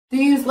Do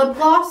you use lip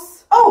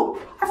gloss?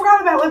 Oh, I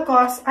forgot about lip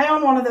gloss. I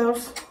own one of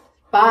those.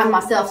 Buying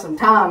myself some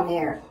time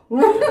here.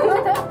 Happy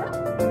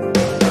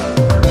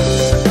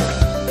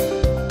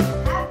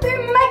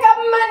Makeup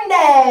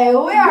Monday!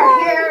 We are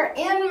here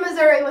in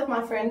Missouri with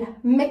my friend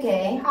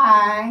Micki.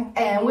 Hi.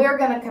 And we're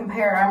going to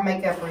compare our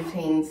makeup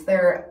routines.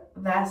 They're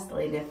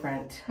vastly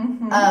different.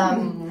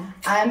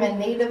 I'm in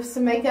need of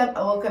some makeup.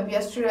 I woke up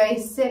yesterday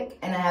sick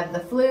and I have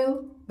the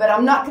flu. But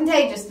I'm not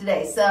contagious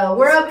today, so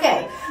we're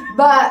okay.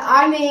 But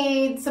I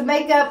need some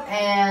makeup,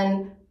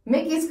 and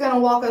Micki's going to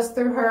walk us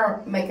through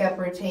her makeup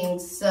routine,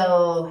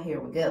 so here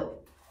we go.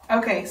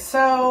 Okay,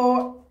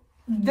 so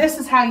this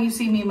is how you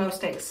see me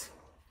most days.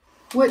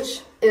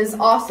 Which is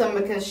awesome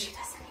because she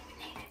doesn't even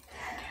need it.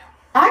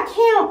 I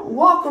can't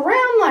walk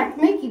around like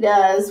Micki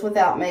does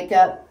without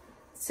makeup.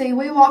 See,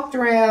 we walked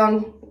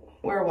around,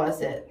 where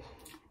was it?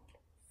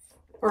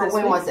 Or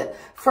when was it?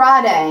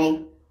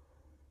 Friday,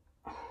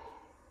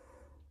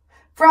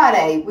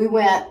 we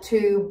went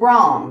to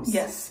Brahms.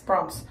 Yes,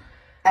 Brahms.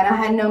 And I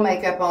had no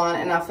makeup on,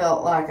 and I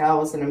felt like I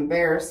was an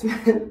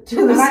embarrassment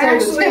to the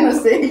state of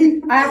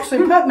Tennessee. I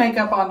actually put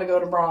makeup on to go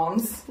to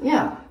Brahms.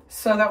 Yeah.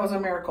 So that was a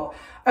miracle.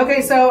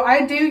 Okay, so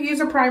I do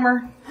use a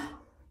primer.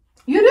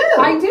 You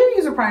do? I do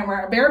use a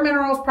primer. Bare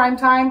Minerals Prime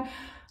Time.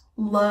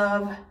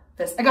 Love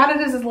this. I got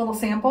it as a little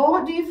sample.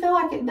 What do you feel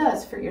like it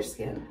does for your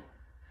skin?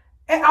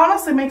 It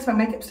honestly makes my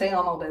makeup stay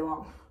on all day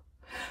long.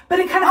 But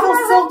it kind of feels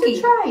silky.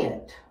 I'm gonna have to try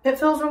it. It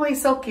feels really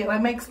silky. It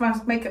like makes my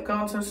makeup go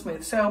on so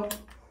smooth. So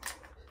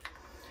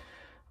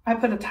I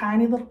put a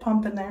tiny little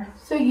pump in there.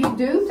 So you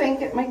do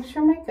think it makes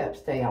your makeup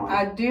stay on?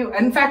 I do.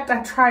 In fact,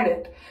 I tried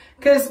it.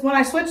 Because when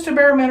I switched to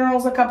Bare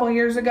Minerals a couple of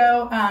years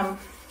ago,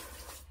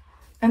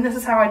 and this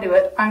is how I do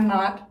it. I'm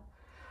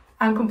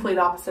complete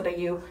opposite of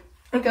you.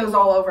 It goes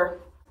all over.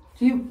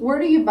 Where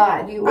do you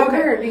buy it? Do you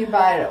order or do you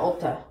buy it at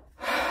Ulta?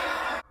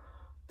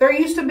 There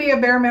used to be a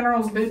Bare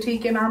Minerals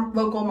boutique in our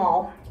local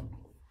mall.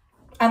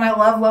 And I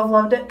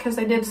loved it because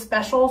they did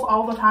specials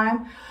all the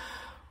time.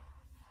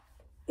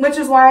 Which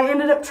is why I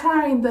ended up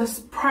trying this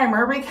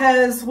primer,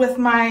 because with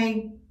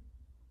my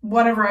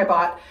whatever I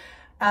bought,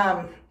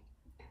 I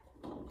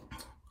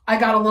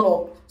got a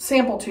little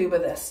sample tube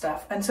of this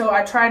stuff. And so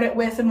I tried it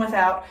with and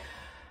without.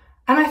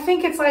 And I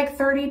think it's like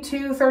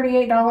 $32,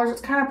 $38. It's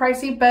kind of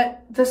pricey,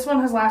 but this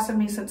one has lasted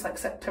me since like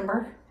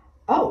September.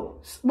 Oh.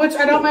 Which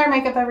I don't wear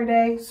makeup every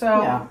day,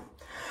 so. Yeah.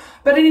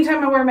 But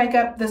anytime I wear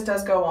makeup, this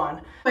does go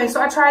on. Okay,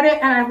 so I tried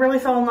it and I really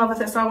fell in love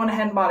with it, so I went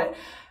ahead and bought it.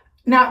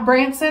 Now at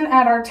Branson,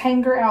 at our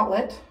Tanger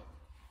outlet,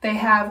 they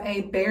have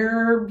a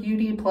Bare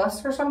Beauty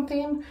Plus or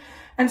something.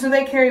 And so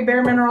they carry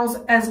Bare Minerals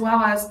as well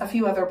as a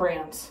few other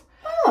brands.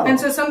 Oh. And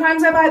so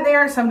sometimes I buy it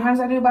there, sometimes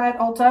I do buy it at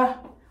Ulta.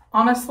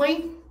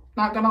 Honestly,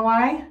 not gonna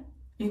lie,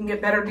 you can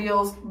get better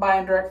deals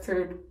buying direct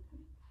through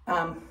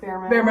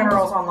Bare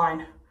Minerals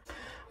online.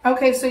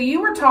 Okay, so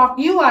you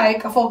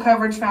like a full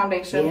coverage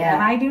foundation,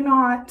 and I do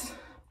not.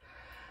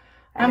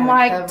 I'm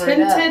like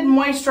tinted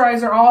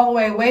moisturizer all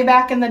the way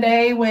back in the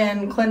day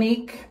when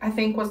Clinique, I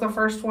think, was the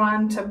first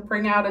one to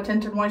bring out a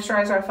tinted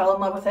moisturizer. I fell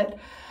in love with it.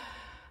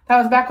 That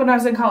was back when I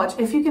was in college.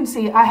 If you can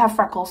see, I have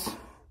freckles.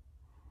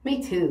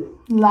 Me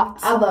too.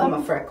 Lots. I love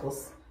my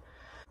freckles.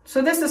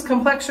 So this is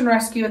Complexion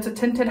Rescue. It's a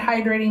tinted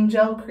hydrating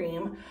gel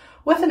cream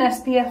with an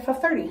SPF of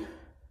 30.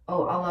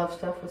 Oh, I love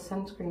stuff with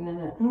sunscreen in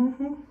it.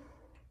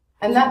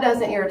 And that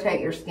doesn't irritate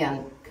your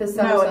skin, because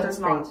some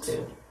sunscreens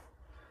do.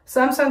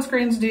 Some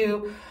sunscreens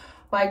do.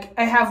 Like,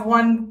 I have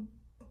one,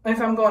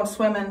 if I'm going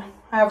swimming,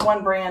 I have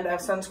one brand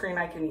of sunscreen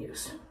I can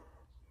use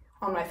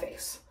on my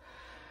face.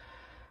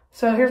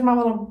 So here's my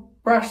little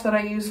brush that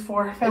I use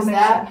for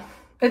foundation.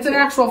 It's an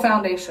actual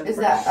foundation brush.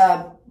 That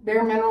a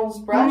Bare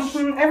Minerals brush?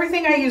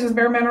 Everything I use is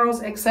Bare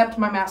Minerals except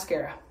my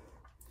mascara.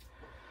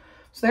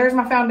 So there's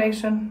my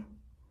foundation.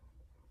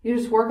 You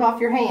just work off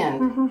your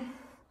hand.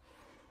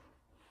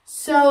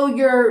 So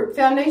your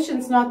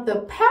foundation's not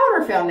the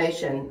powder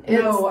foundation.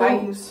 No,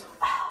 I use...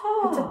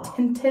 It's a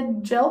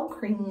tinted gel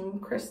cream,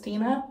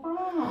 Christina.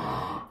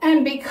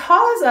 And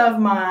because of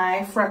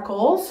my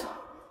freckles,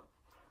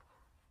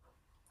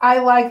 I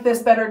like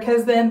this better,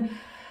 because then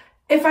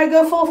if I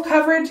go full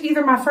coverage,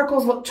 either my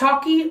freckles look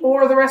chalky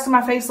or the rest of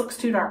my face looks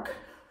too dark.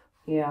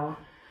 Yeah.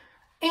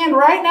 And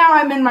right now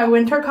I'm in my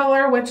winter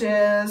color, which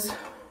is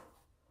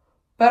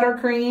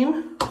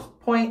Buttercream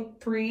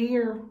 0.3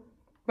 or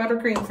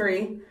Buttercream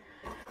 3.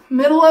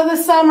 Middle of the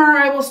summer,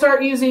 I will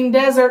start using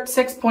Desert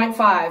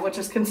 6.5, which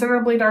is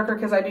considerably darker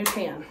because I do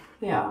tan.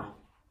 Yeah.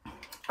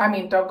 I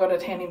mean, don't go to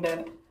tanning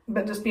bed,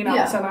 but just being out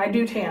in the sun, I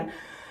do tan.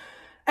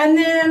 And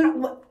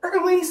then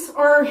early,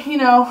 or,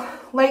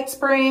 late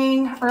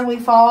spring, early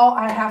fall,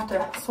 I have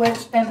to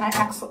switch, and I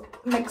actually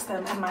mix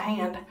them in my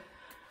hand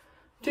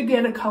to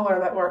get a color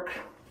that works.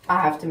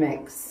 I have to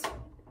mix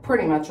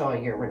pretty much all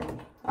year round.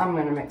 I'm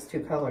going to mix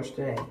 2 colors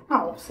today.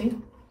 Oh, see?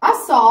 I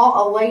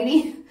saw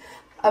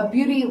a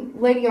beauty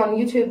lady on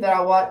YouTube that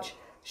I watch.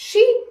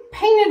 She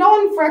painted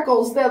on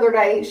freckles the other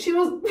day. She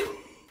was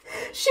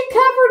She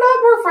covered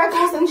up her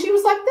freckles and she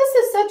was like, this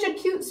is such a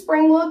cute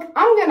spring look.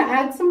 I'm going to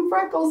add some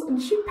freckles.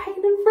 And she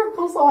painted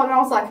freckles on. And I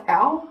was like,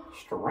 how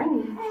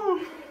strange.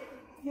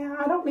 Yeah,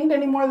 I don't need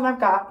any more than I've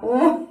got.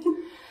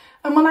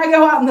 And when I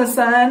go out in the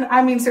sun,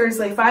 I mean,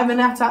 seriously, 5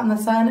 minutes out in the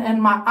sun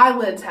and my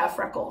eyelids have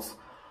freckles.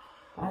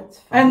 That's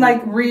funny. And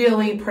like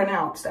really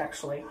pronounced,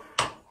 actually.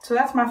 So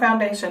that's my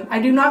foundation. I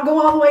do not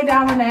go all the way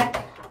down the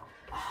neck.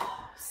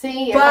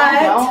 See,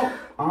 but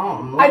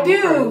I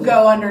do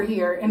go under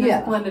here and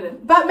just blend it in.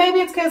 But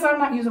maybe it's because I'm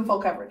not using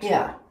full coverage.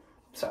 Yeah.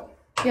 So.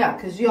 Yeah,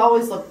 because you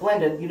always look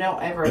blended. You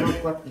don't ever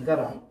look like you got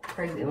a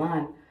crazy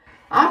line.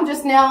 I'm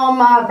just now on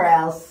my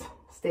brows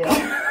still.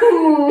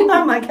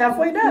 I'm like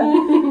halfway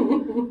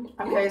done.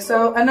 Okay,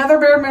 so another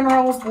Bare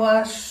Minerals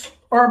blush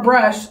or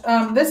brush.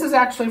 This is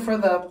actually for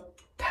the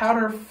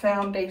powder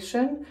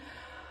foundation,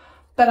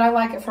 but I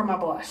like it for my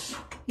blush.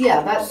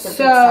 Yeah, that's the good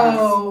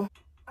size.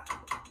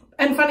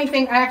 And funny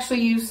thing, I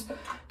actually use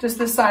just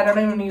this side. I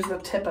don't even use the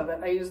tip of it.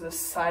 I use this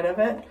side of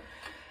it.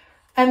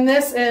 And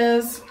this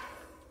is,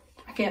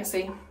 I can't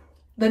see,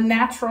 the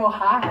Natural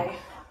High.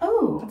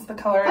 Oh, that's the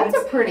color. That's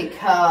a pretty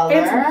color.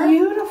 It's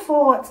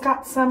beautiful. It's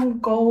got some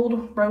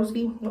gold,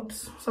 rosy.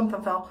 Whoops,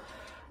 something fell.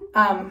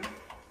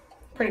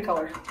 Pretty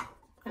color.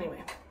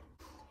 Anyway.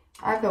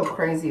 I go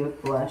crazy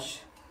with blush.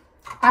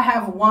 I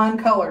have one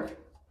color.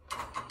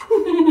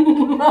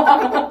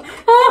 I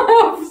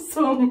have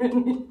so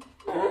many.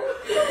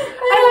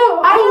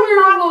 I wear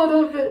a lot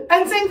of it.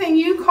 And same thing,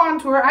 you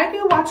contour. I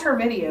do watch her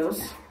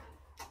videos.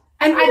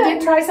 And I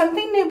did try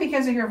something new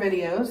because of your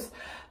videos.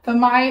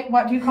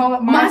 What do you call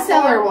it?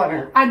 Micellar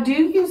water. I do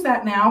use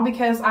that now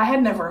because I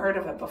had never heard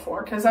of it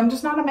before because I'm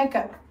just not a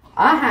makeup.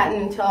 I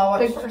hadn't until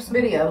I watched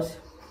videos.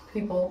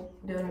 People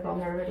doing it on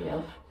their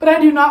videos. But I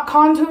do not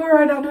contour.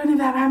 I don't do any of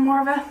that. I'm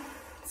more of a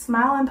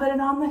smile and put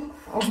it on there.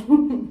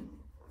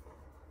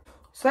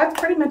 So that's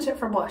pretty much it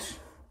for blush.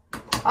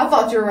 I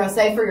thought you were going to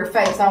say for your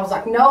face. I was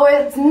like, no,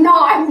 it's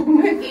not,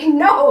 Micki.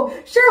 No,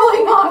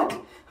 surely not.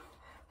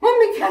 Let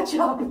me catch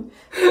up.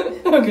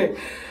 Okay.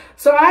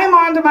 So I am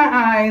on to my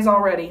eyes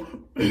already.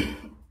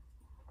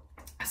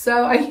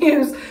 So I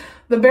use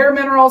the Bare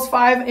Minerals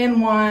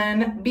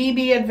 5-in-1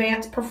 BB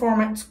Advanced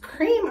Performance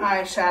Cream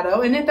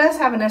Eyeshadow. And it does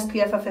have an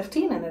SPF of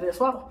 15 in it as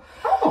well.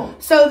 Oh.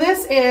 So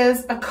this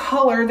is a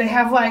color. They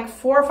have like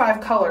 4 or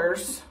 5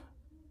 colors.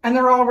 And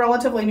they're all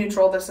relatively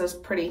neutral. This is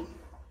pretty...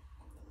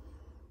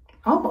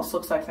 Almost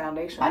looks like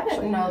foundation. I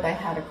didn't know they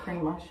had a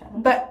cream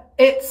eyeshadow. But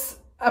it's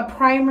a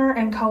primer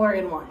and color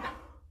in one.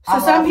 So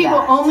some people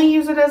only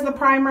use it as the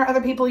primer. Other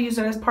people use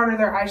it as part of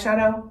their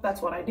eyeshadow.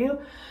 That's what I do.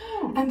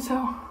 And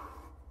so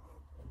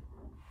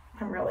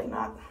I'm really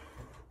not.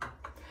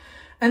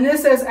 And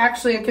this is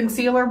actually a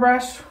concealer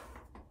brush.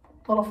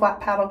 Little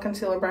flat paddle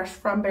concealer brush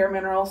from Bare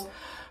Minerals.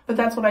 But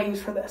that's what I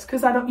use for this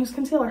because I don't use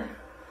concealer.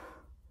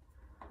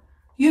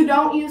 You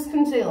don't use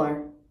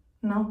concealer?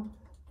 No.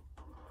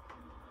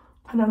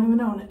 I don't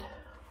even own it.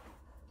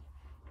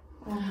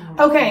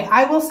 Okay,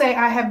 I will say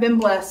I have been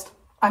blessed.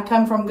 I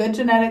come from good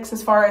genetics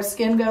as far as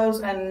skin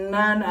goes, and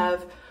none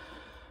of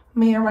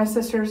me or my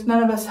sisters,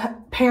 none of us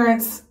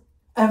parents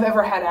have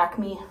ever had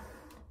acne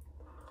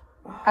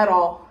at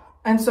all.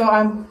 And so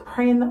I'm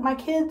praying that my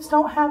kids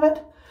don't have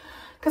it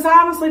because I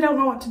honestly don't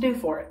know what to do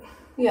for it.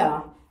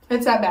 Yeah.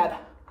 It's that bad.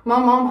 My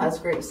mom has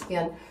great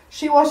skin.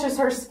 She washes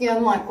her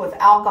skin like with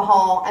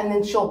alcohol, and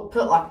then she'll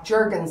put like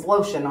Jergens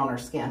lotion on her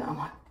skin. I'm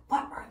like,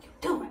 what are you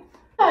doing?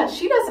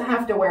 She doesn't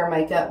have to wear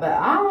makeup, but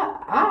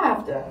I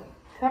have to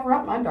cover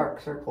up my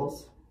dark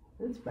circles.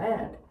 It's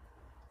bad.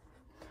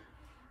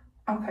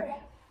 Okay.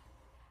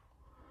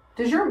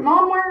 Does your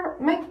mom wear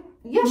makeup?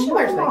 Yeah, she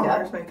wears makeup.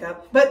 Wears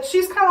makeup. But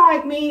she's kind of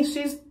like me.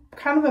 She's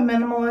kind of a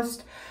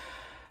minimalist.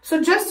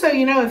 So just so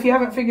you know, if you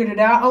haven't figured it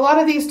out, a lot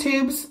of these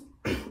tubes,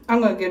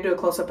 I'm going to do a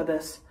close-up of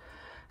this.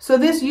 So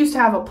this used to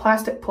have a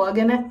plastic plug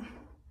in it,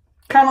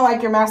 kind of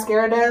like your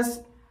mascara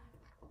does.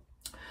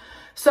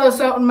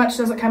 So much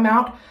doesn't come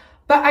out.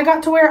 But I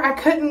got to where I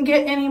couldn't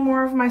get any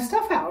more of my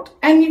stuff out.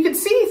 And you could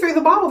see through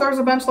the bottle, there was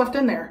a bunch left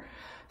in there.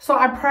 So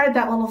I pried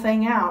that little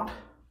thing out.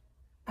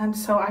 And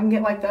so I can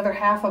get like the other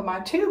half of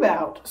my tube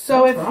out.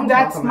 So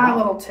that's my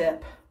little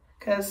tip.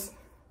 Because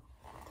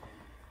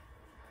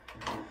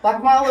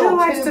like my little who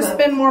likes to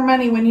spend more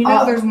money when you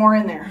know there's more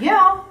in there?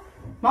 Yeah.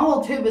 My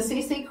little tube of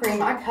CC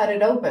cream, I cut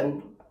it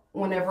open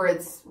whenever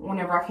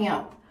I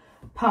can't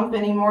pump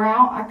any more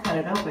out, I cut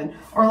it open.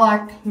 Or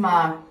like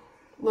my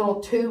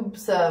little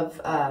tubes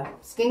of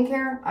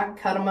skincare, I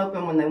cut them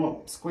open when they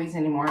won't squeeze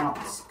anymore. I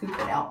don't scoop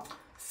it out.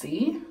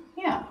 See?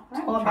 Yeah.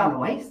 I'm all about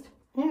waste.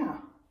 Yeah.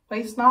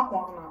 Waste not,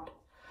 want not.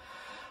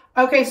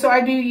 Okay, so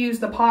I do use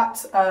the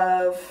pots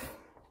of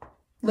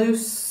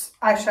loose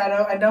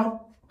eyeshadow. I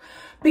don't,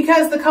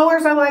 because the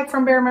colors I like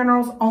from Bare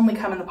Minerals only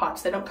come in the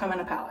pots. They don't come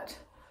in a palette.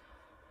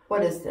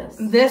 What is this?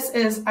 This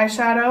is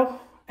eyeshadow,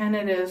 and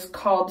it is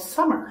called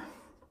Summer.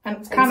 And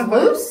it's kind of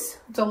loose?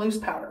 It's a loose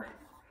powder.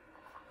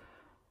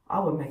 I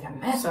would make a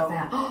mess of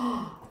that.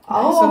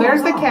 So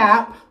there's the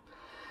cap.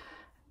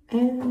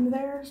 And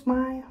there's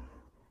my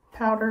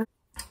powder.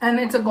 And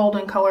it's a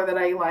golden color that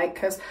I like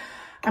because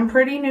I'm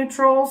pretty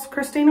neutrals.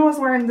 Christina was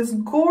wearing this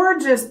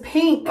gorgeous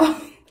pink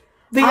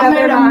the I other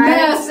made a night.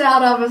 mess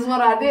out of is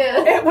what I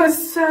did. It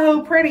was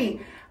so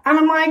pretty. And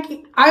I'm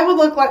like, I would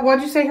look like,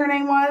 what'd you say her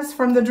name was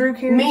from the Drew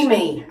Carey?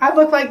 Mimi. I'd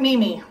look like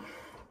Mimi.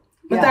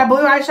 With that blue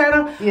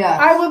eyeshadow? Yeah.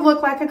 I would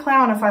look like a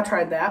clown if I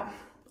tried that.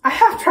 I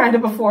have tried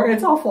it before.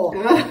 It's awful.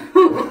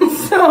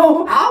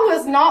 So I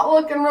was not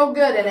looking real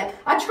good in it.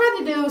 I tried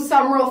to do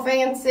something real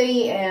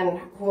fancy and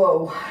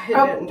whoa, it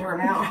didn't turn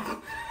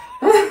out.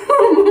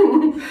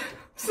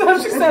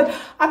 So she said,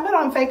 I put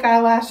on fake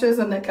eyelashes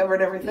and it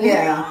covered everything.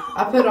 Yeah.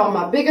 I put on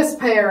my biggest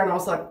pair and I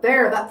was like,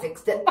 there, that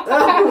fixed it.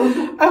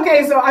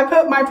 Okay, so I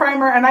put my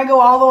primer and I go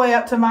all the way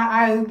up to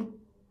my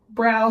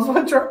eyebrows,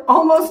 which are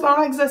almost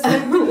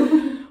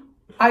non-existent.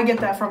 I get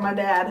that from my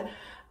dad.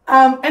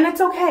 And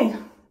it's okay.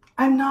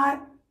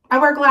 I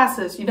wear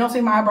glasses. You don't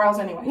see my eyebrows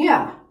anyway.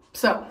 Yeah.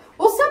 So.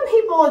 Well, some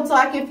people, it's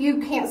like if you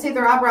can't see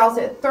their eyebrows,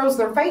 it throws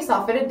their face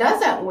off. And it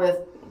doesn't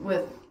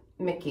with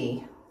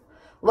Micki.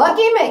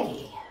 Lucky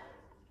Micki.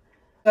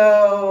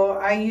 So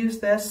I use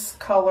this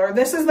color.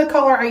 This is the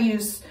color I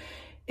use.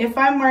 If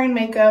I'm wearing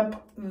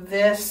makeup,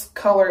 this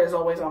color is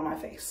always on my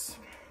face.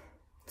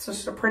 It's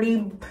just a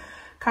pretty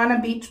kind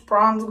of beach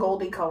bronze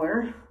goldy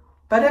color,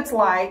 but it's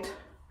light.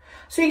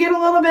 So you get a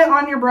little bit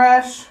on your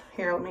brush.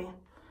 Here, let me.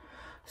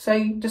 So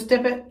you just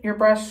dip it, your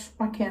brush.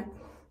 I can't.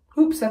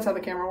 Oops, that's how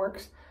the camera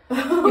works. You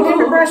dip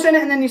your brush in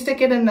it and then you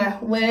stick it in the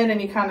lid and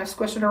you kind of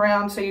squish it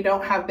around so you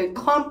don't have big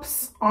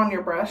clumps on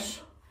your brush.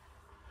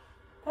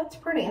 That's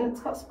pretty, and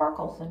it's got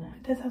sparkles in it.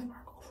 It does have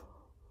sparkles.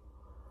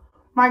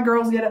 My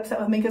girls get upset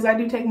with me because I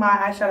do take my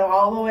eyeshadow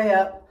all the way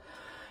up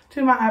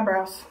to my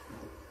eyebrows.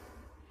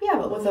 Yeah,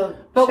 but with a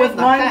with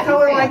one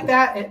color like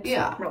that,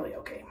 it's really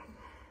okay.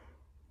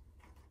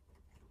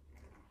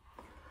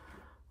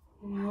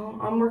 Well,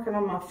 I'm working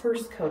on my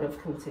first coat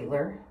of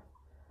concealer.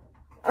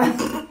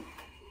 Okay.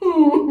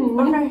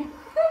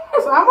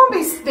 So I'm gonna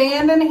be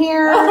standing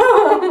here,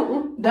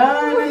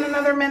 done in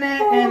another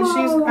minute,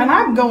 and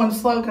I'm going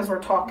slow because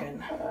we're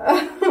talking.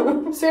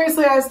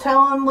 Seriously, I was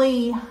telling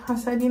Lee, I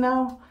said, you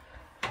know,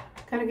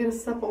 gotta get a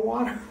sip of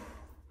water.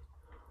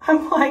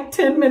 I'm like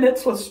 10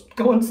 minutes with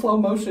going slow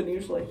motion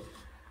usually.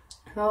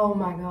 Oh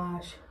my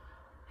gosh.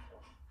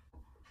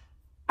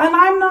 And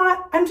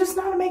I'm just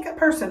not a makeup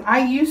person.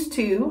 I used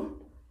to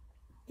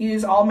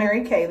use all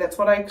Mary Kay. That's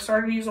what I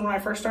started using when I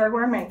first started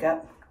wearing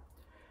makeup.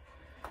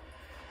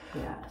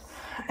 Yes.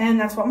 And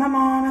that's what my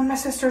mom and my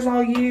sisters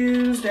all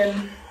used.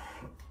 And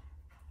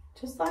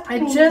just like I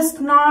just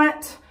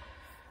not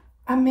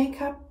a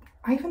makeup.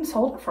 I even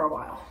sold it for a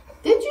while.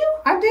 Did you?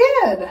 I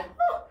did.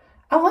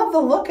 I love the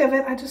look of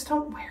it. I just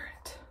don't wear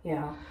it.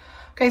 Yeah.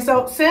 Okay,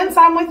 so since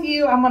I'm with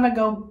you, I'm going to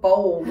go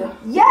bold.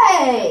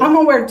 Yay! I'm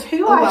going to wear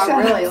two eyeshadows.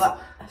 I really love.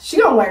 She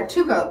gonna wear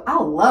two colors.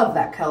 I love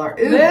that color.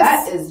 Ooh,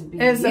 that is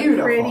beautiful. Is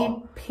a pretty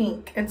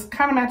pink. It's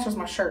kind of matches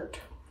my shirt.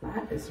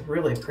 That is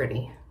really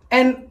pretty.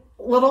 And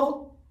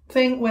little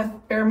thing with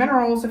Bare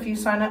Minerals, if you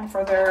sign up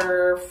for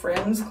their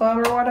Friends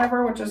Club or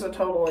whatever, which is a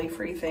totally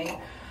free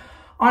thing,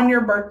 on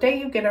your birthday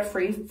you get a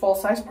free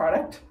full-size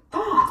product.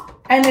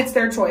 And it's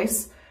their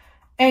choice.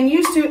 And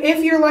used to,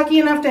 if you're lucky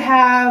enough to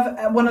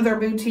have one of their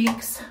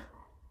boutiques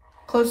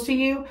close to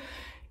you,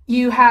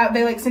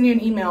 they like send you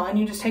an email and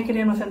you just take it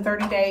in within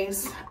 30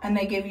 days and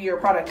they give you your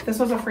product. This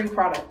was a free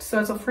product. So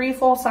it's a free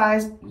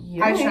full-size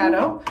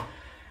eyeshadow.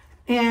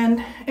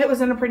 And it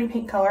was in a pretty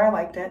pink color. I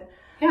liked it.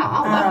 Yeah,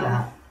 I love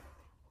that.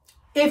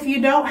 If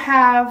you don't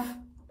have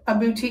a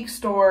boutique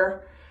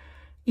store,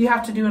 you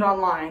have to do it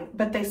online.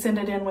 But they send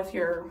it in with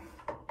you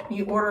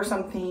order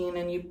something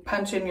and you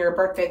punch in your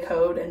birthday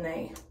code and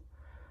they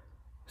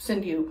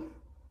send you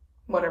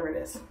whatever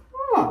it is.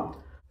 Oh.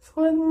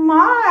 So with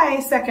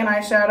my second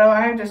eyeshadow,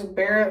 I just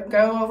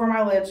go over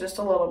my lids just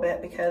a little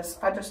bit because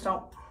I just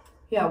don't.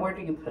 Yeah, where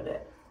do you put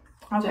it?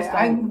 Okay,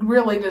 I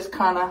really just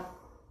kind of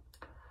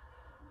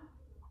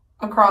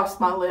across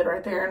my lid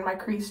right there in my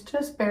crease,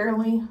 just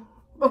barely.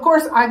 Of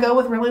course, I go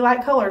with really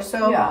light colors,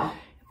 so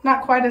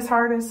not quite as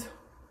hard as.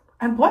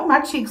 And boy, my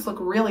cheeks look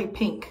really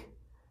pink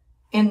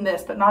in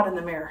this, but not in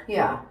the mirror.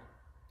 Yeah.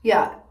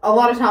 Yeah, a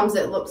lot of times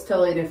it looks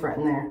totally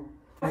different in there.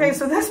 Okay,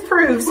 so this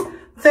proves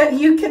that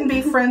you can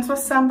be friends with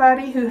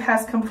somebody who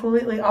has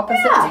completely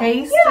opposite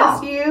taste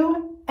as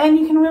you, and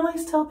you can really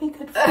still be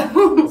good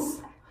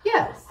friends.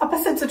 Yes.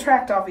 Opposites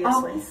attract,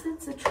 obviously.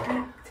 Opposites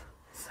attract.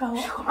 So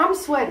I'm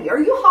sweaty. Are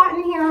you hot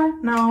in here?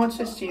 No, it's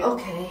just you.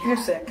 Okay. You're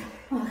sick.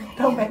 Okay.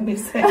 Don't make me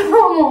sick. Come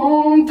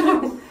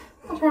on.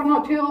 I'll try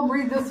not to. I'll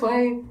breathe this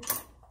way.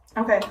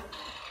 Okay.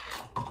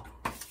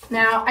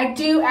 Now, I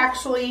do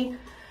actually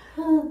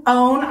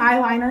own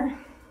eyeliner.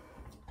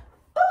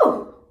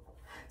 Oh.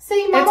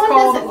 See, my mom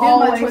doesn't do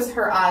much with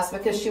her eyes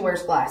because she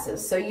wears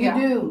glasses. So you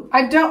do.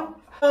 I don't.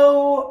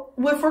 So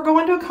if we're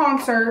going to a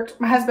concert,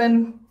 my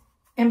husband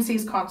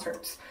MCs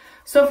concerts.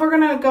 So if we're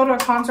going to go to a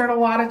concert, a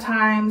lot of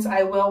times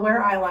I will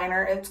wear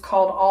eyeliner. It's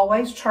called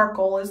Always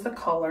Charcoal is the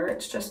color.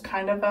 It's just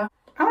kind of a,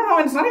 I don't know,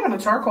 it's not even a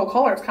charcoal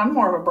color. It's kind of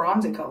more of a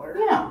bronzy color.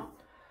 Yeah.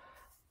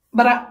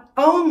 But I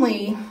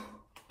only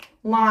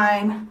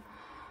line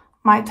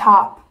my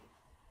top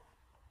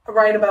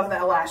right above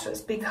the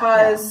lashes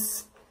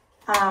because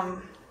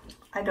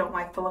I don't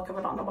like the look of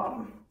it on the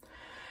bottom.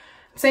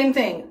 Same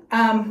thing.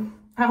 I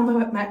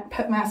only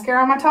put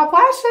mascara on my top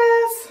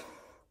lashes.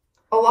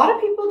 A lot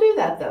of people do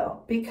that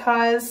though.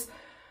 Because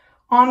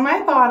on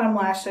my bottom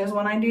lashes,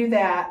 when I do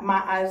that,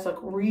 my eyes look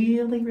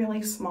really,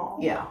 really small.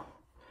 Yeah.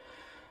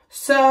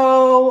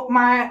 So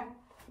my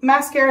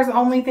mascara is the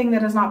only thing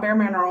that is not Bare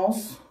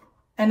Minerals.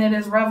 And it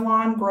is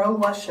Revlon Grow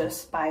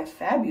Luscious by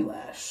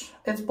Fabulash.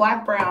 It's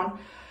black brown.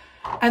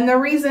 And the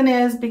reason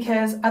is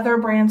because other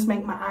brands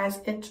make my eyes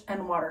itch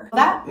and water.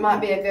 That might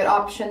be a good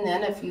option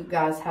then if you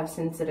guys have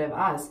sensitive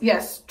eyes.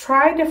 Yes,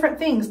 try different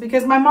things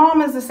because my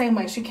mom is the same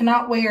way. She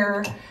cannot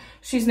wear,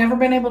 she's never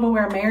been able to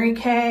wear Mary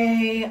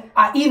Kay.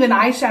 Even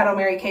eyeshadow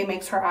Mary Kay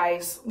makes her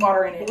eyes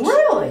water and itch.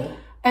 Really?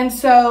 And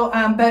so,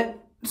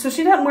 so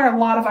she doesn't wear a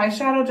lot of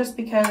eyeshadow just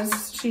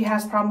because she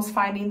has problems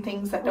finding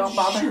things that don't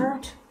bother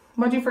her.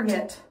 What'd you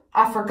forget?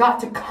 I forgot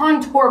to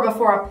contour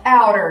before I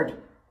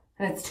powdered.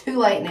 And it's too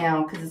late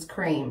now because it's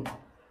cream.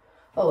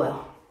 Oh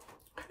well.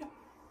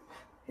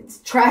 It's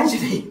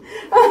tragedy.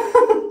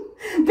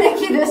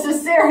 Micki, this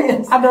is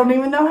serious. I don't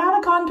even know how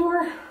to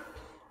contour.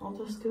 I'll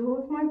just do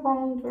it with my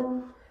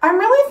bronzer. I'm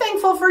really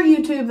thankful for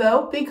YouTube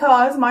though,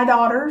 because my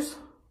daughters,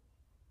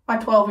 my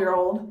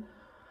 12-year-old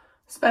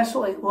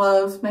especially,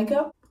 loves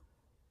makeup.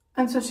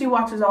 And so she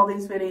watches all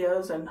these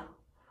videos and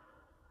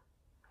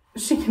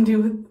she can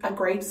do a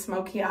great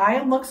smoky eye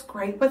and looks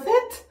great with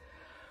it.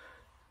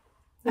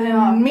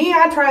 Yeah. And me,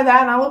 I try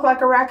that and I look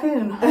like a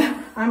raccoon.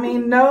 I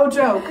mean, no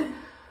joke.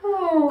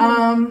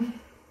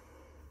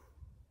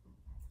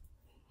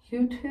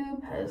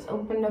 YouTube has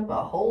opened up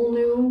a whole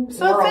new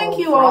So world thank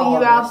you for all you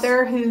of out us.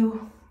 there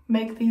who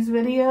make these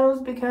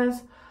videos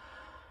because,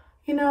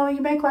 you know,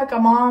 you make like a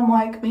mom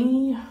like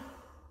me.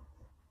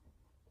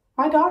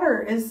 My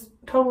daughter is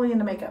totally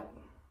into makeup.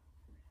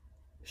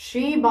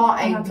 She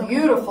bought a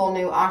beautiful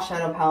new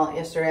eyeshadow palette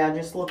yesterday. I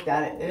just looked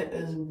at it. It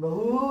is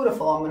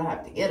beautiful. I'm going to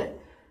have to get it.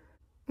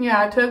 Yeah,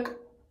 I took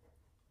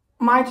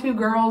my 2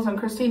 girls and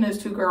Christina's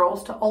 2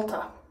 girls to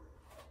Ulta.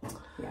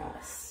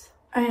 Yes.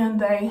 And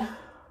they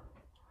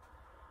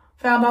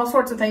found all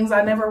sorts of things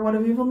I never would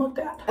have even looked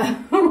at.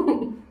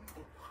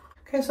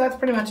 Okay, so that's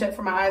pretty much it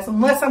for my eyes.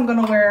 Unless I'm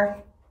going to wear...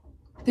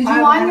 Did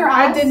you line your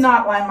eyes? I did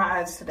not line my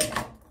eyes today.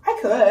 I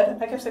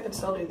could. I guess I could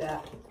still do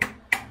that.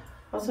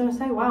 I was going to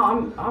say,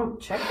 wow, I'm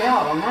checked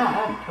out on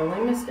that. I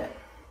totally missed it.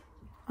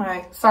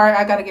 Okay, sorry,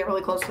 I got to get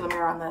really close to the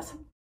mirror on this.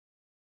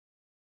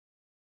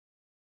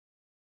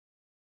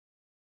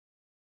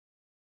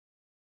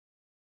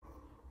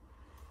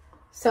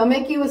 So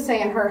Micki was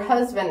saying her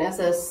husband is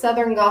a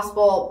Southern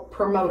gospel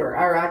promoter,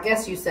 or I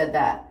guess you said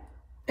that.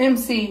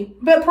 MC,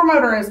 but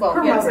promoter as well.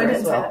 Promoter yes, I didn't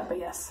as say well. that, but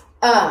yes.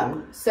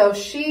 So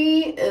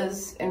she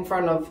is in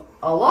front of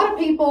a lot of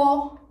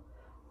people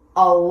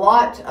a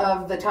lot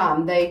of the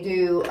time. They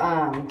do,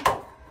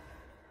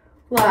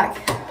 like,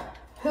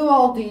 who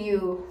all do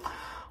you...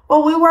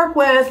 Well, we work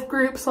with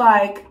groups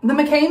like the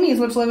McCameys,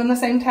 which live in the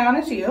same town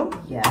as you.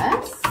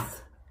 Yes.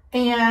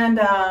 And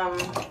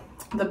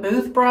the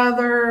Booth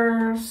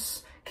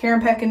Brothers,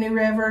 Karen Peck and New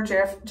River,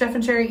 Jeff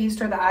and Sherry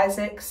Easter, the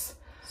Isaacs.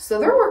 So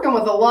they're working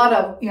with a lot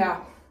of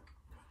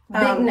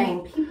big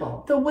name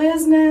people. The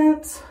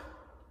Wisnets,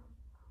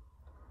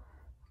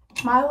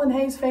 Mile and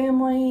Hayes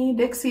family,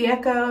 Dixie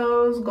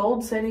Echoes,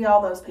 Gold City,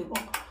 all those people.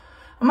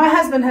 My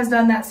husband has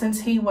done that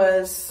since he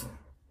was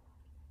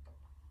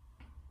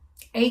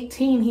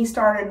 18. He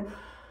started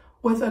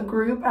with a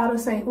group out of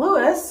St.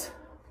 Louis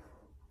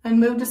and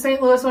moved to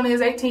St. Louis when he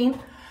was 18.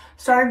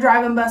 Started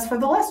driving bus for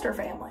the Lester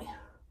family.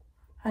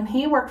 And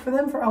he worked for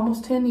them for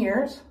almost 10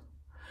 years.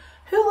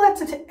 Who lets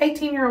an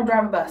 18-year-old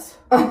drive a bus?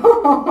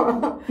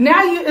 Now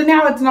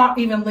it's not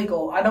even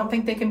legal. I don't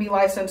think they can be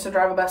licensed to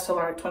drive a bus till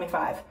they're like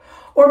 25.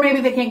 Or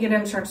maybe they can't get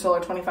insurance till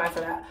they're 25 for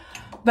that.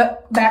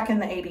 But back in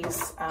the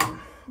 80s,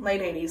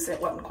 late 80s, it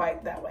wasn't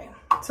quite that way.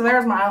 So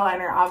there's my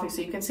eyeliner.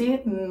 Obviously, you can see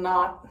it.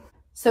 Not.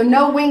 So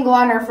no wing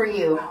liner for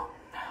you.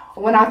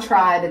 When I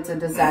tried, it's a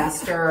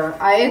disaster.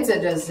 It's a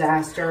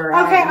disaster.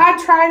 Okay,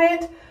 I tried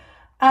it.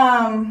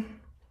 I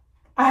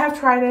have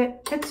tried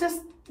it. It's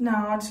just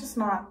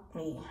not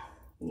me.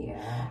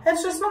 Yeah.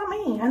 It's just not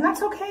me. And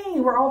that's okay.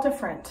 We're all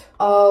different.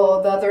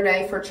 Oh, the other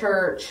day for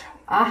church,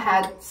 I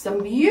had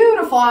some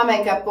beautiful eye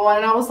makeup going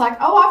and I was like,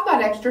 oh, I've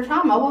got extra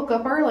time. I woke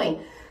up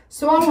early.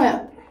 So I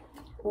went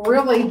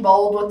really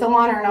bold with the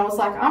liner and I was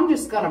like, I'm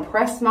just going to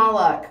press my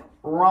luck.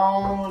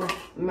 Wrong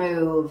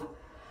move.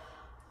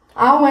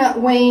 I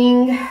went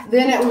wing,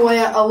 then it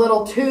went a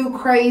little too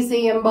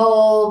crazy and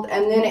bold,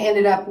 and then it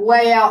ended up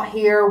way out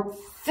here,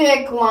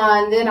 thick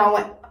line. Then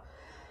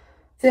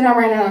I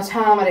ran out of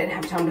time. I didn't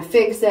have time to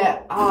fix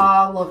it.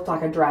 I looked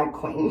like a drag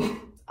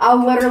queen. I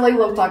literally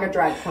looked like a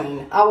drag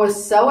queen. I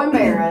was so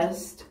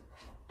embarrassed.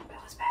 It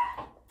was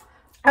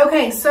bad.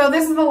 Okay, so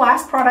this is the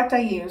last product I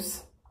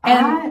use.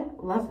 And I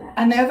love that.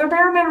 Another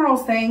Bare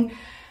Minerals thing.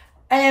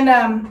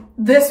 And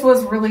this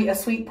was really a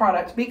sweet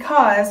product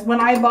because when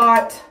I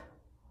bought,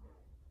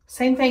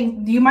 same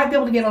thing, you might be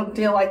able to get a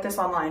deal like this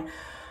online.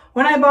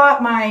 When I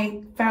bought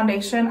my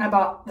foundation, I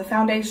bought the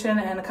foundation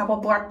and a couple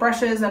black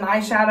brushes and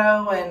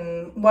eyeshadow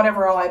and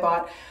whatever all I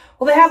bought.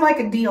 Well, they had like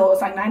a deal. It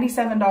was like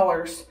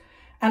 $97.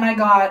 And I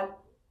got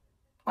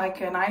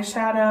like an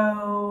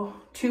eyeshadow,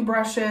 2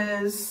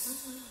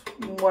 brushes,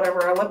 whatever,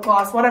 a lip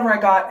gloss, whatever I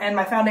got, and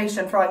my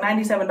foundation for like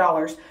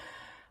 $97.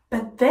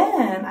 But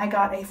then I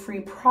got a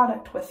free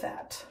product with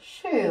that.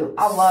 Shoot,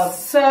 I love.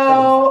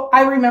 So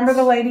I remember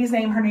the lady's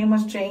name. Her name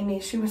was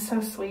Jamie. She was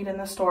so sweet in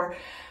the store.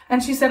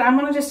 And she said, I'm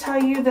going to just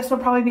tell you, this will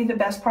probably be the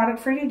best product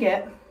for you to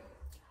get.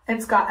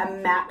 It's got a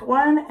matte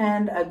one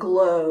and a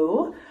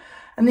glow.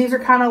 And these are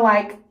kind of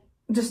like,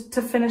 just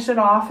to finish it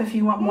off, if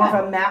you want more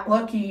of a matte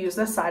look, you use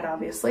this side,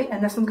 obviously.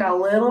 And this one's got a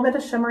little bit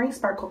of shimmery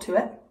sparkle to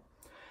it.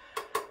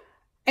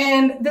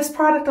 And this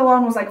product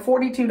alone was like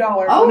 $42.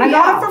 Oh, and I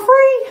got it for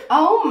free.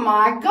 Oh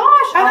my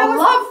gosh. And I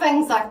love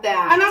things like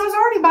that. And I was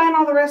already buying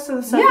all the rest of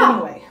the stuff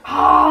anyway. Oh,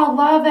 I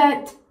love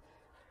it.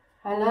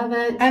 I love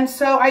it. And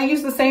so I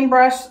use the same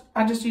brush.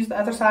 I just use the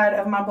other side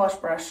of my blush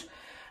brush.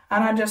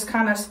 And I just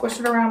kind of squish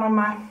it around on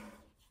my,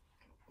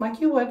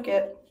 like you would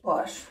get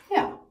blush.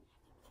 Yeah.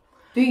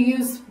 Do you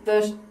use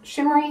the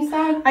shimmery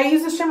side? I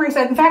use the shimmery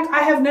side. In fact, I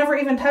have never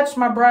even touched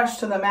my brush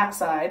to the matte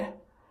side.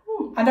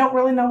 I don't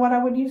really know what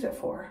I would use it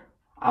for.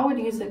 I would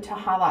use it to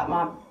highlight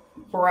my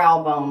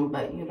brow bone,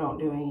 but you don't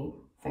do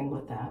anything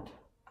with that.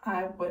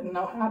 I wouldn't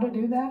know how to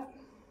do that.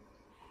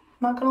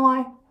 Not gonna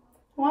lie.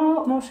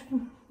 Well, no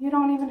shame. You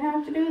don't even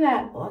have to do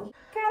that.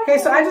 Okay,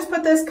 so I just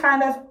put this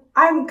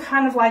I'm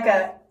kind of like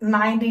a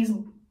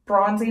 90s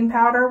bronzing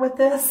powder with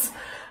this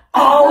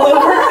all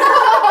over.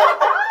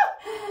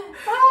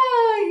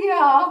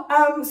 Oh,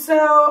 yeah.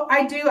 So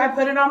I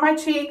put it on my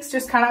cheeks,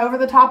 just kind of over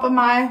the top of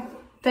my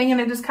thing,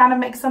 and it just kind of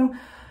makes them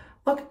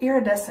look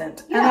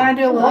iridescent. Yeah, and then I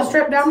do a little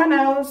strip down my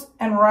nose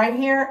and right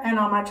here and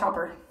on my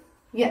chopper.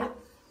 Yeah.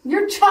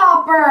 Your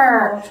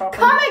chopper.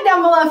 Comment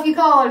down below if you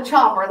call it a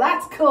chopper.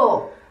 That's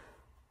cool.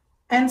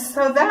 And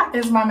so that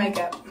is my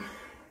makeup.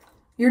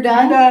 You're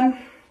done? I'm done.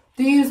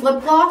 Do you use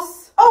lip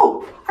gloss?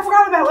 Oh, I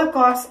forgot about lip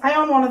gloss. I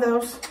own one of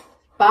those.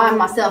 Buying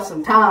myself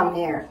some time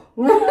here.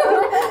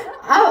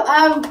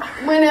 I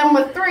went in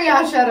with 3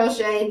 eyeshadow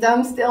shades.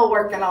 I'm still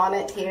working on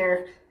it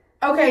here.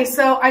 Okay,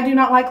 so I do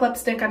not like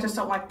lipstick. I just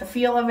don't like the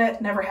feel of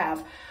it. Never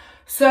have.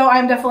 So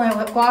I'm definitely a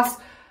lip gloss.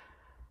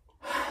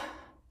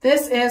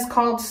 This is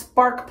called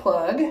Spark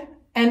Plug,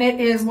 and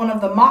it is one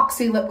of the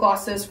Moxie lip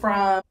glosses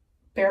from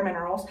Bare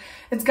Minerals.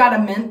 It's got a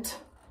mint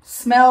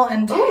smell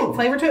and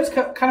flavor to it.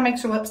 It kind of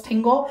makes your lips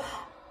tingle.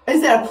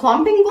 Is it a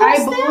plumping gloss?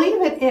 I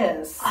believe it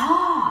is.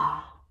 Ah.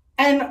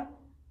 And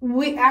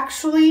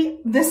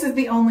this is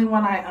the only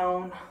one I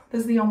own.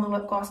 This is the only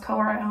lip gloss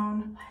color I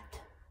own.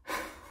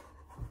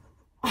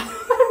 What?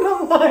 I'm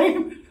not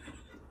lying.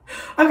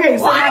 Okay,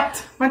 so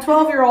my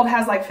 12-year-old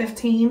has like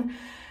 15.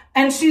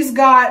 And she's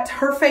got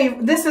her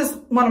favorite. This is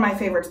one of my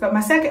favorites, but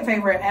my second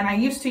favorite, and I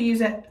used to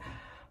use it,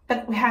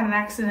 but we had an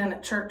accident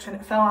at church and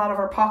it fell out of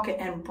her pocket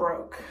and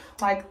broke.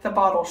 Like the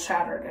bottle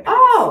shattered.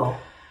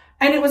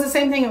 And it was the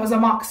same thing. It was a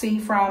Moxie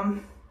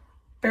from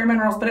Bare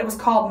Minerals, but it was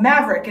called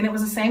Maverick, and it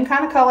was the same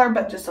kind of color,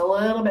 but just a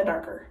little bit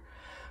darker.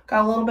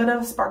 Got a little bit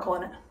of sparkle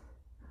in it.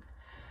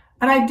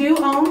 And I do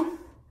own.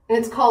 And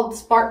it's called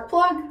Spark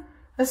Plug?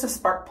 This is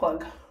Spark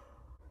Plug.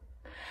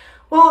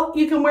 Well,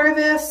 you can wear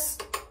this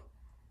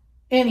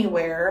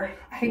anywhere.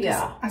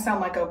 I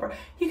sound like Oprah.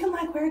 You can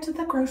like wear it to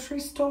the grocery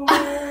store.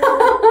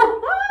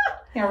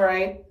 Yeah,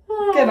 right.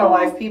 Get a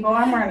life, people.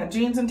 I'm wearing a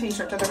jeans and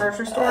t-shirt to the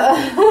grocery store.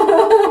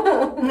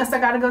 Unless I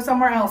gotta go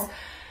somewhere else.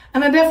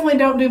 And I definitely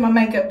don't do my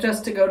makeup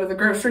just to go to the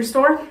grocery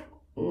store.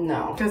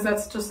 No. Because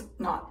that's just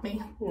not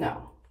me.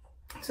 No.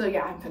 So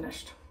yeah, I'm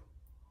finished.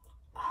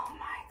 Oh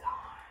my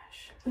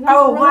gosh. That's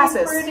really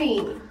glasses.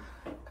 Pretty.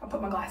 I'll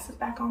put my glasses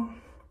back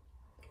on.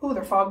 Ooh,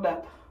 they're fogged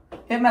up.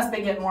 It must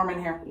be getting warm in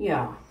here.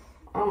 Yeah.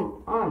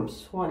 I'm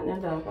sweating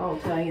it up, I'll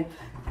tell you.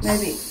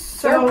 Maybe.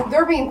 So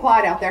they're being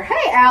quiet out there.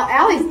 Hey,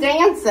 Allie's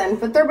dancing,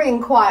 but they're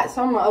being quiet,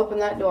 so I'm gonna open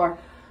that door.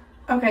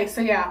 Okay,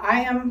 so yeah,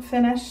 I am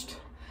finished.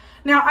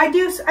 Now I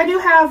do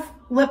have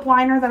lip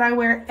liner that I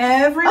wear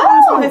every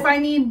once in a while if I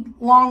need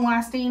long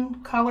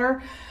lasting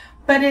color,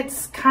 but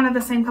it's kind of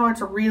the same color.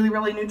 It's a really,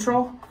 really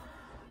neutral.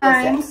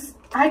 I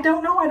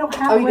don't know. I don't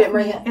have it. You didn't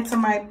bring it? It's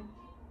in my.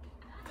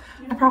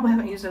 I probably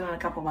haven't used it in a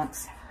couple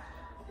months.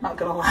 Not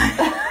gonna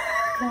lie.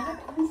 That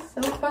is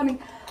so funny.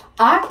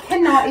 I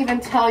cannot even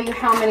tell you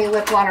how many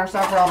lip liners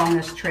I've brought on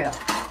this trip.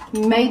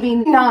 Maybe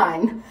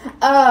 9.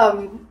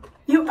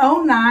 You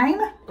own 9?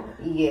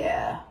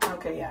 Yeah.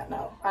 Okay, yeah,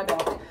 no, I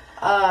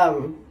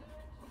don't.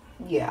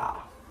 Yeah.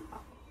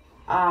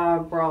 I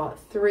brought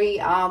 3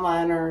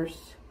 eyeliners.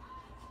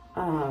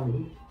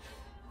 And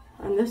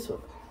this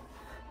one.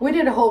 We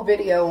did a whole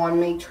video on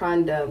me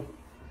trying to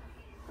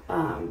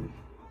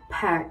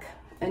pack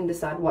and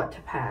decide what to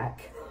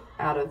pack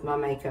out of my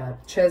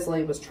makeup.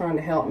 Chesley was trying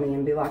to help me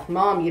and be like,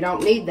 Mom, you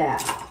don't need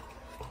that.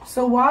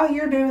 So while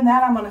you're doing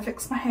that, I'm going to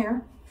fix my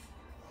hair.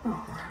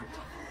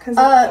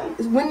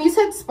 When you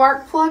said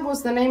Spark Plug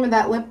was the name of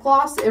that lip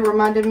gloss, it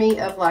reminded me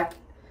of like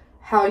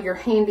how you're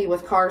handy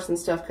with cars and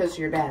stuff because of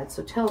your dad.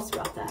 So tell us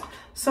about that.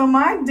 So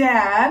my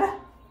dad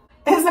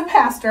is a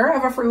pastor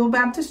of a Free Will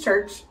Baptist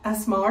church, a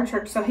smaller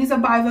church. So he's a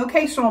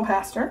bivocational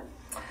pastor,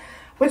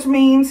 which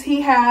means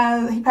he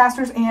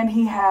pastors and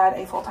he had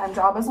a full-time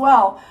job as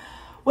well.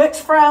 Which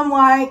from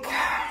like,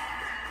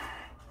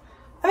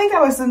 I think I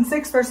was in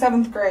 6th or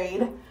 7th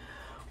grade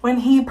when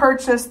he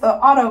purchased the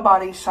auto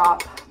body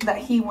shop that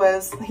he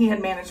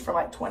had managed for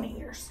like 20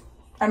 years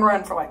and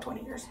run for like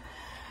 20 years.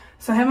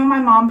 So him and my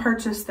mom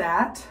purchased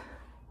that.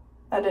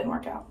 That didn't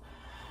work out.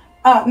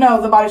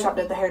 No, the body shop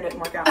did. The hair didn't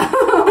work out.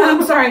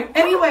 I'm sorry.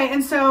 Anyway,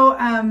 and so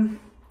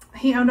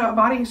he owned a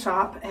body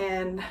shop,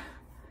 and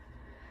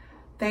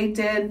they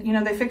did, you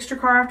know, they fixed your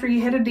car after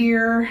you hit a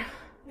deer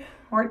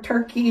or a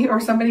turkey or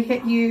somebody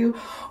hit you.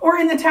 Or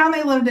in the town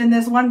they lived in,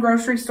 this one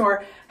grocery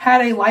store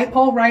had a light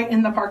pole right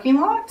in the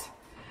parking lot.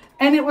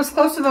 And it was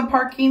close to the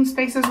parking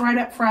spaces right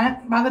up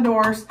front by the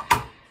doors.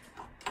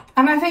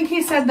 And I think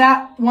he said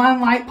that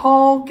one light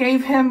pole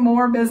gave him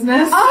more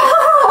business.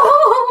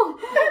 Oh,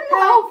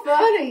 how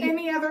funny.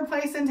 Any other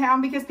place in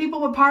town, because people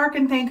would park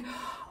and think,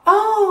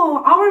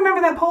 oh, I'll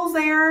remember that pole's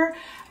there.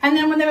 And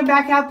then when they would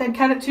back out, they'd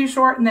cut it too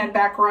short and they'd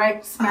back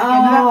right smack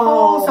into that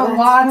pole. So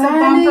lots of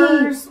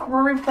bumpers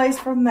were replaced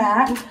from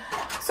that.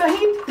 So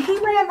he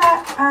ran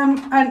that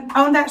and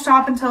owned that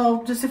shop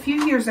until just a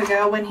few years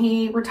ago when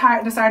he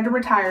decided to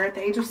retire at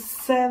the age of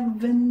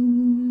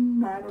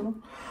 7. I don't know.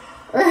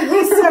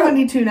 He's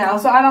 72 now,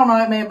 so I don't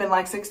know. It may have been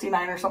like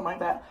 69 or something like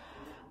that.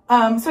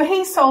 So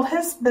he sold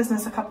his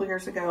business a couple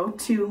years ago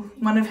to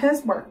one of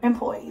his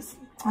employees.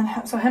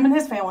 And so him and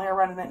his family are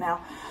running it now.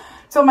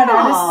 So my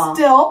dad is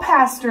still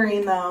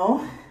pastoring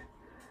though.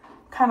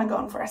 Kind of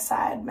going for a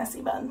side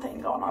messy bun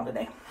thing going on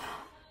today.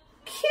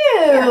 Cute.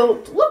 Yeah.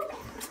 Look.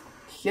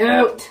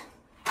 Cute.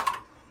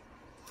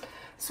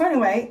 So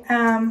anyway,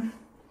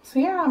 so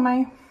yeah,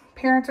 my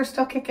parents are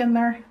still kicking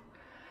there.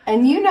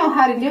 And you know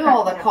how to do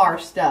all the car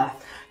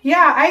stuff.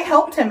 Yeah, I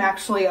helped him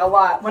actually a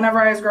lot. Whenever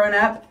I was growing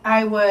up,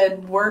 I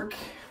would work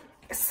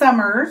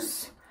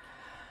summers.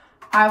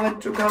 I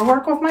would go to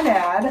work with my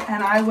dad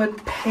and I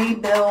would pay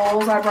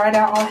bills. I'd write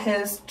out all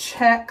his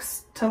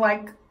checks to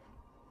like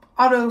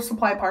auto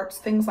supply parts,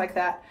 things like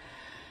that.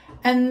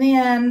 And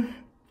then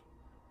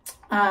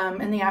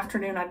in the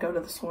afternoon, I'd go to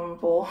the swimming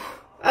pool.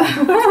 Which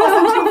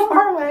wasn't too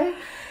far away.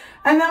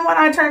 And then when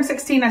I turned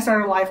 16, I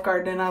started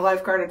lifeguarding, and I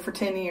lifeguarded for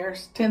 10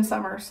 years, 10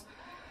 summers.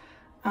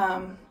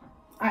 I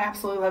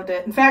absolutely loved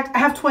it. In fact, I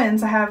have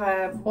twins. I have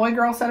a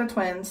boy-girl set of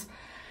twins.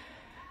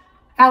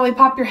 Allie,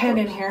 pop your head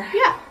in here.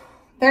 Yeah.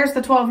 There's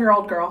the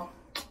 12-year-old girl.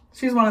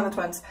 She's one of the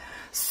twins.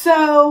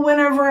 So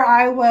whenever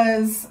I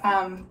was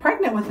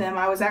pregnant with them,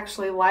 I was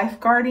actually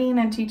lifeguarding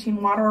and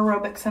teaching water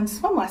aerobics and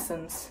swim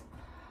lessons.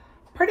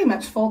 Pretty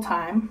much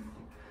full-time.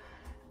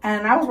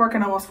 And I was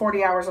working almost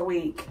 40 hours a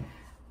week.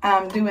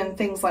 Doing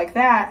things like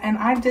that. And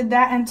I did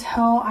that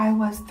until I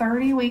was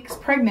 30 weeks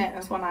pregnant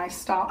is when I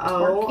stopped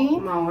working. Oh,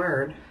 my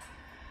word.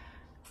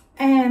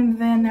 And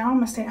then now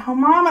I'm a stay-at-home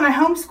mom and I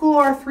homeschool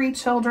our 3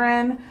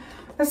 children.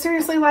 But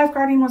seriously,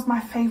 lifeguarding was my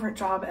favorite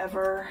job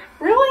ever.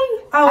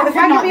 Really? Oh, if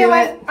I could be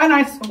and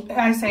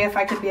I say if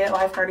I could be at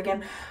lifeguard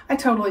again, I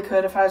totally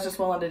could if I was just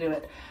willing to do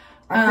it.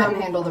 I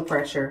couldn't handle the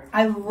pressure.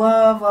 I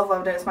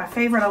loved it. It's my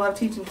favorite. I love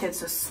teaching kids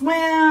to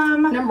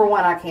swim. Number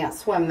one, I can't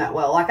swim that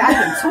well. Like, I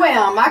can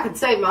swim. I could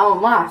save my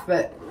own life,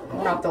 but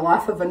not the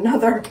life of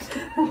another.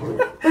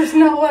 There's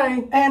no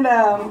way. And,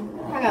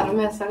 I got a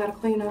mess I got to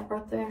clean up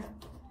right there.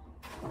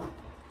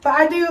 But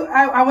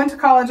I went to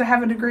college. I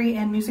have a degree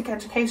in music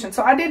education.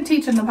 So I did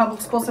teach in the public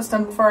school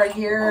system for a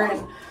year.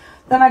 And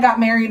then I got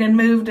married and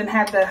moved and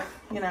had to,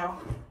 you know,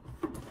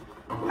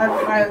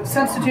 I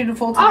substituted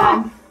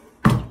full-time.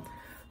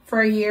 For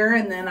a year,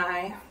 and then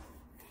I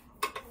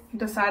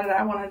decided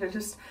I wanted to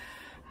just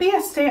be a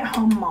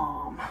stay-at-home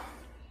mom,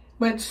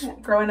 which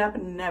growing up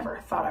never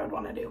thought I would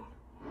want to do.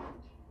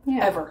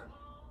 Yeah. Ever.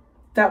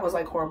 That was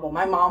like horrible.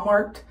 My mom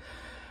worked,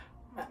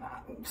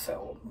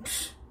 so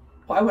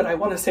why would I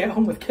want to stay at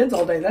home with kids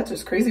all day? That's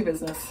just crazy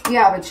business.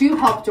 Yeah, but you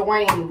helped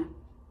Dwayne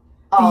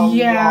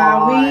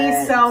Yeah,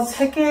 we sell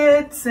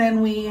tickets,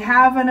 and we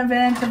have an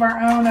event of our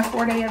own, a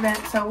 4-day event,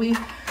 so we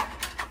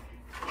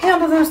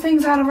handle those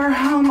things out of our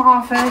home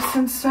office.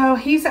 And so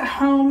he's at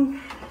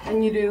home.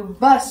 And you do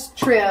bus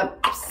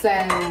trips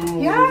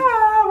and...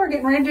 Yeah, we're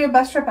getting ready to do a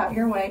bus trip out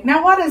your way.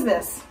 Now, what is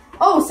this?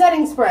 Oh,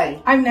 setting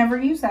spray. I've never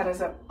used that as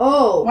a...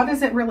 Oh. What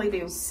does it really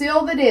do?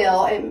 Seal the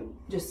deal. It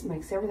just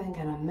makes everything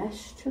kind of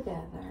mesh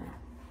together.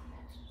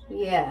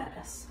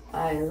 Yes.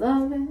 I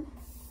love it.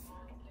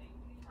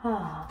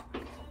 Ah.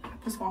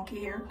 This wonky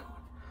here.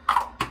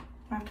 I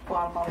have to pull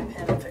out a bobby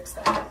pin and fix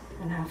that.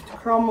 And I have to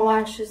curl my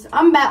lashes.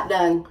 I'm about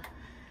done.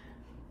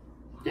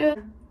 Yeah.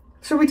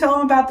 Should we tell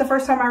them about the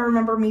first time I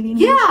remember meeting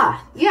you?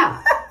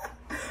 Yeah.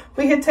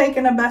 We had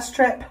taken a bus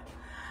trip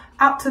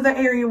out to the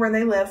area where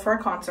they live for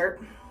a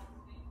concert.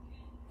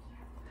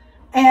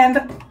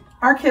 And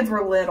our kids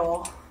were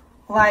little.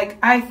 Like,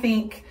 I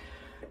think...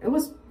 It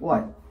was,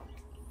 what?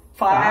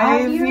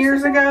 5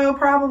 years ago,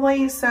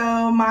 probably.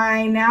 So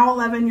my now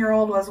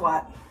 11-year-old was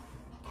what?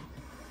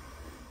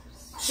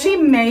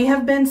 may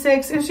have been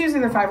 6. It was usually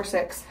either 5 or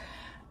 6.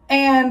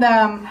 And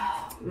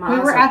we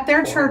were at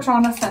their church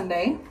on a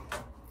Sunday.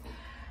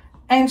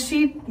 And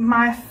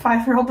my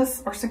 5-year-old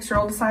or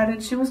 6-year-old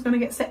decided she was going to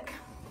get sick.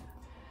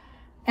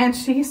 And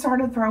she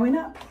started throwing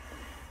up.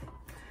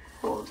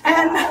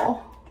 And I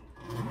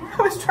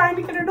was trying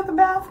to get her to the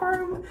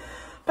bathroom.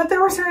 But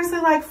there were seriously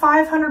like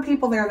 500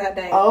 people there that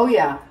day. Oh,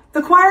 yeah.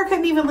 The choir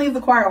couldn't even leave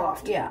the choir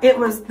loft. Yeah. It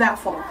was that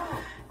full.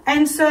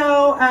 And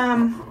so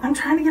I'm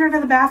trying to get her to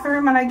the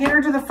bathroom. And I get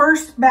her to the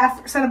first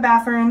set of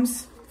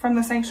bathrooms from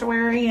the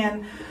sanctuary.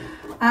 And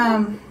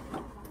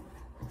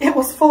it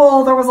was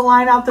full. There was a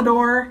line out the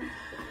door.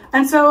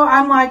 And so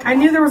I'm like, I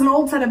knew there was an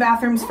old set of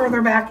bathrooms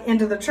further back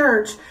into the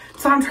church.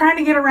 So I'm trying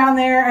to get around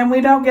there, and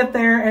we don't get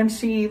there, and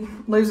she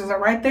loses it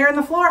right there in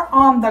the floor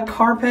on the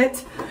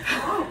carpet.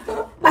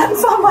 And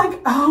so I'm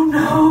like, oh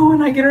no.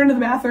 And I get her into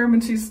the bathroom,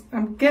 and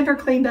I'm getting her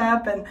cleaned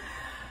up. And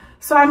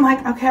so I'm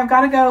like, okay, I've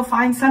got to go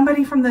find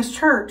somebody from this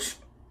church.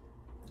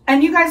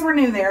 And you guys were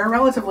new there,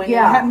 relatively new. You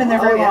hadn't been there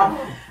very long.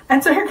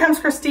 And so here comes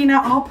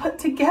Christina, all put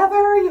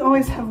together. You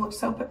always have looked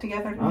so put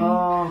together to me.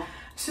 Oh.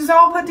 She's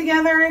all put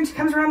together, and she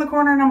comes around the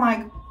corner, and I'm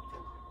like,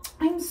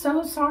 I'm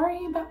so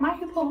sorry, but my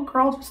little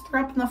girl just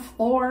threw up in the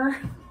floor.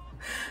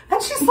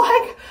 And she's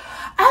like,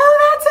 oh,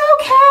 that's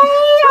okay.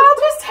 I'll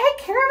just take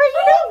care of it.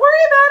 You don't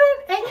worry about it.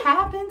 It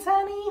happens,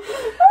 honey.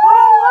 And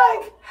I'm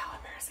like, how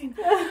embarrassing.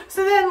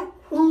 So then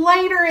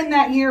later in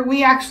that year,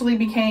 we actually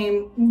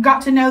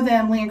got to know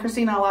them, Lee and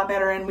Christina, a lot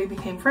better, and we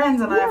became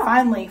friends. And I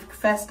finally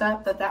fessed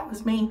up that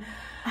was me.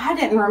 I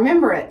didn't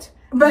remember it.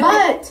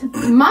 But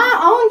my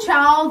own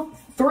child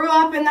threw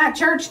up in that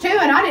church too,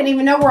 and I didn't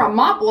even know where a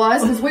mop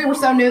was because we were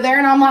so new there,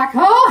 and I'm like,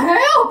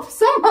 oh, help,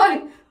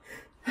 somebody.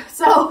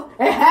 So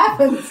it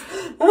happens.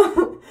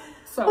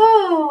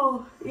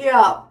 Oh,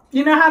 yeah.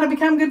 You know how to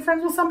become good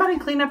friends with somebody?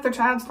 Clean up their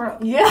child's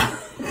throat. Yeah.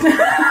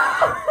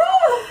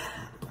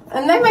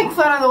 And they make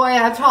fun of the way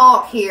I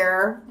talk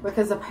here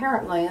because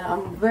apparently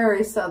I'm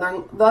very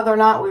Southern. The other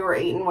night we were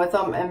eating with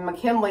them, and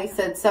McKinley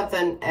said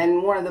something,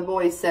 and one of the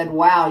boys said,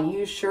 wow,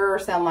 you sure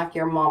sound like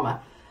your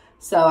mama.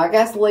 So I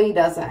guess Lee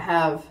doesn't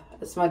have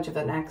as much of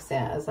an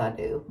accent as I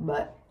do,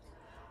 but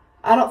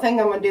I don't think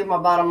I'm going to do my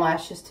bottom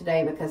lashes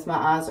today because my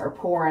eyes are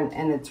pouring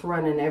and it's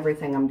running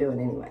everything I'm doing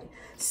anyway.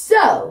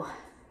 So,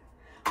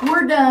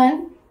 we're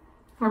done.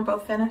 We're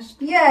both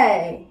finished.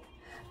 Yay!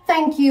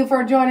 Thank you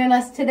for joining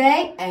us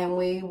today, and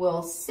we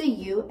will see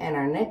you in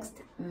our next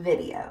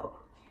video.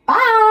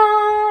 Bye!